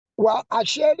Well, I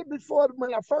shared it before.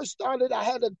 When I first started, I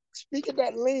had a speaker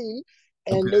that leaned,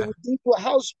 and Okay. these were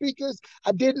house speakers.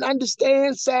 I didn't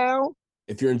understand sound.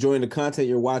 If you're enjoying the content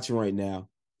you're watching right now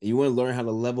and you want to learn how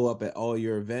to level up at all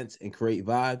your events and create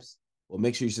vibes, well,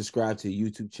 make sure you subscribe to the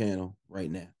YouTube channel right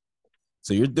now.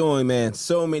 So you're doing, man,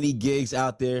 so many gigs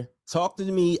out there. Talk to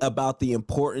me about the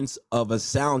importance of a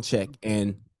sound check.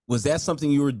 And was that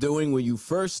something you were doing when you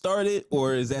first started,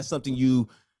 or is that something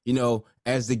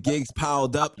as the gigs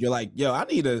piled up, you're like, yo, I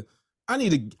need to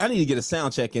get a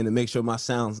sound check in to make sure my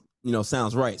sounds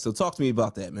right. So talk to me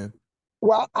about that, man.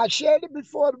 Well, I shared it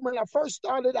before. When I first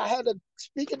started, I had a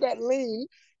speaker that leaned,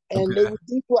 and Okay.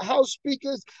 these were house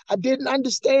speakers. I didn't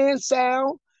understand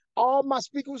sound. All my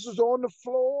speakers was on the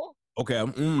floor. Okay.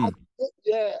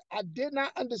 I did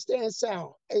not understand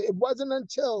sound. It wasn't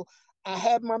until I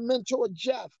had my mentor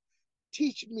Jeff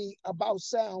teach me about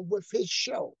sound with his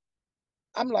show.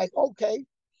 I'm like, okay.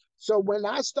 So when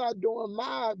I started doing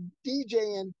my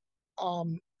DJing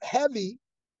heavy,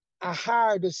 I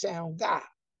hired a sound guy.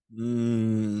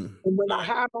 And when I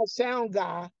hire my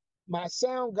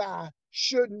sound guy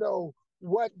should know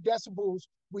what decibels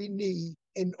we need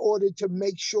in order to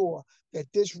make sure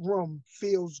that this room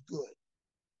feels good.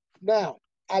 Now,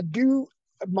 my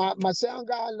sound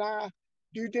guy and I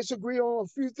do disagree on a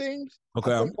few things.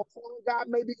 Okay. I think my sound guy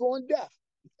may be going deaf.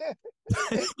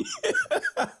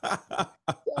 So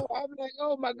I'm like,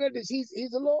 oh my goodness, he's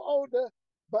a little older,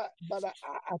 but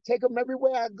I take him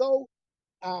everywhere I go.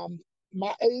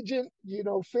 My agent,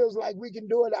 feels like we can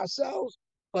do it ourselves,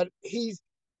 but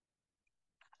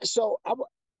so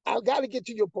I got to get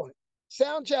to your point.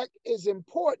 Sound check is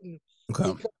important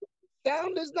Okay. because if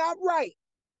sound is not right,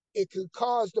 it could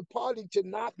cause the party to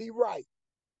not be right.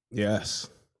 Yes.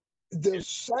 The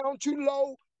sound too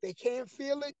low, they can't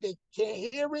feel it, they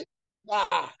can't hear it.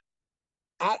 I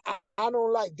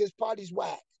don't like this party's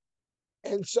whack.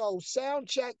 And so sound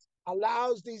check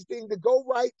allows these things to go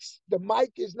right. The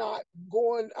mic is not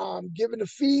going, giving the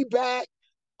feedback,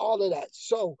 all of that.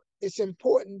 So it's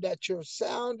important that your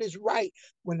sound is right.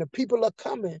 When the people are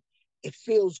coming, it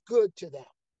feels good to them.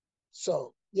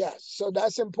 So yes, so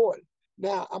that's important.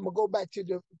 Now I'm gonna go back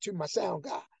to my sound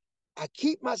guy. I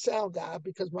keep my sound guy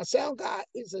because my sound guy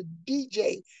is a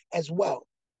DJ as well.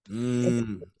 So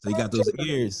you got those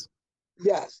ears.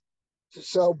 Yes.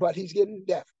 So, but he's getting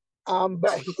deaf.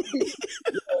 But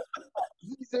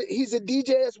he's a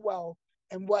DJ as well.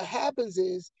 And what happens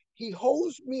is he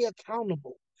holds me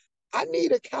accountable. I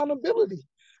need accountability.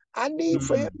 I need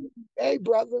for him, hey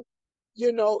brother,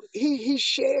 he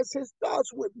shares his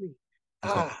thoughts with me.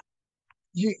 Okay.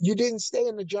 You didn't stay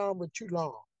in the genre too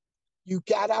long. You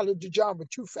got out of the genre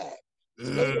too fast.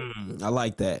 I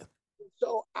like that.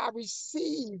 So I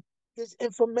receive this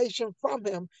information from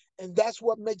him, and that's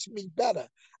what makes me better.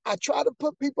 I try to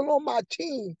put people on my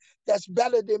team that's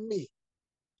better than me,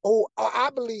 or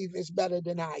I believe is better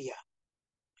than I am,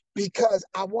 because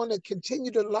I want to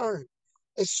continue to learn.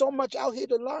 There's so much out here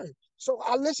to learn. So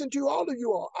I listen to all of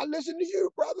you all. I listen to you,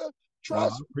 brother.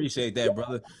 Trust I appreciate that,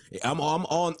 brother. I'm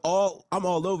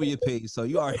all over your page, so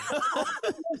you are.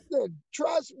 Listen,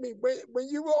 trust me. When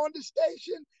you were on the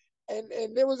station,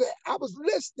 and there was I was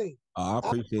listening. I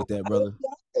appreciate that, brother.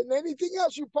 And anything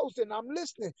else you posted, I'm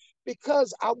listening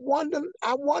because I want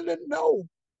to know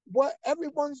what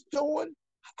everyone's doing.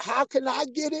 How can I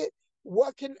get it?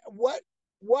 What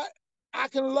I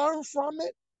can learn from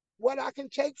it? What I can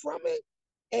take from it?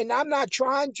 And I'm not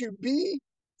trying to be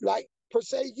like per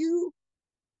se you,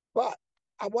 but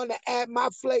I want to add my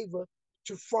flavor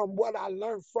from what I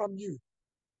learned from you.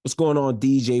 What's going on,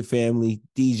 DJ family?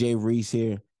 DJ Reese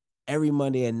here. Every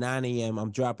Monday at 9 a.m.,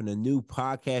 I'm dropping a new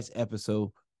podcast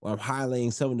episode where I'm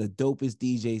highlighting some of the dopest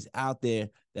DJs out there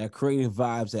that are creating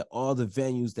vibes at all the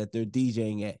venues that they're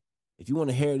DJing at. If you want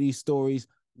to hear these stories,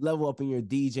 level up in your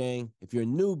DJing. If you're a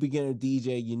new beginner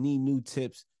DJ, you need new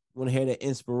tips. You want to hear that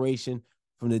inspiration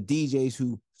from the DJs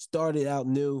who started out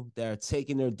new, that are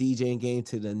taking their DJing game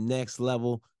to the next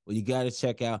level, well, you got to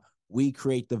check out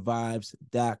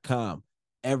WeCreateTheVibes.com.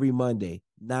 Every Monday,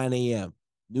 9 a.m.,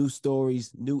 new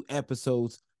stories, new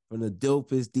episodes from the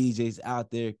dopest DJs out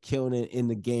there killing it in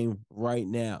the game right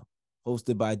now.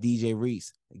 Hosted by DJ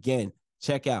Reese. Again,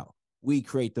 check out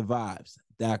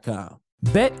WeCreateTheVibes.com.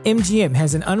 BetMGM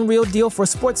has an unreal deal for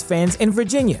sports fans in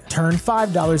Virginia. Turn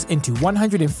 $5 into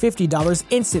 $150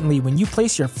 instantly when you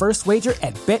place your first wager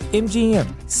at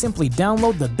BetMGM. Simply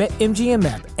download the BetMGM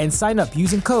app and sign up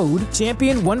using code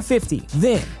Champion150.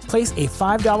 Then, place a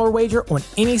 $5 wager on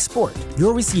any sport,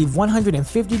 you'll receive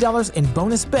 $150 in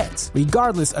bonus bets,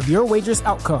 regardless of your wager's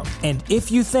outcome. And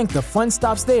if you think the fun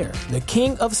stops there, the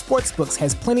King of Sportsbooks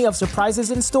has plenty of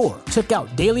surprises in store. Check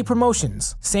out daily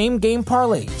promotions, same-game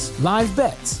parlays, live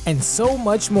bets, and so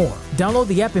much more. Download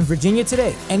the app in Virginia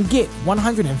today and get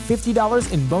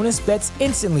 $150 in bonus bets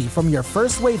instantly from your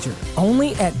first wager,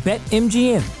 only at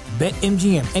BetMGM.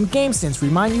 BetMGM and GameSense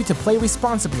remind you to play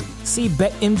responsibly. See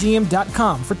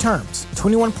BetMGM.com for terms.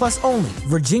 21 plus only.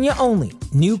 Virginia only.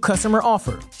 New customer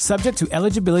offer. Subject to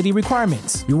eligibility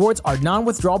requirements. Rewards are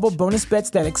non-withdrawable bonus bets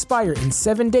that expire in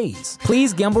 7 days.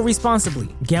 Please gamble responsibly.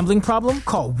 Gambling problem?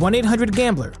 Call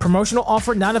 1-800-GAMBLER. Promotional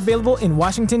offer not available in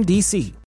Washington, D.C.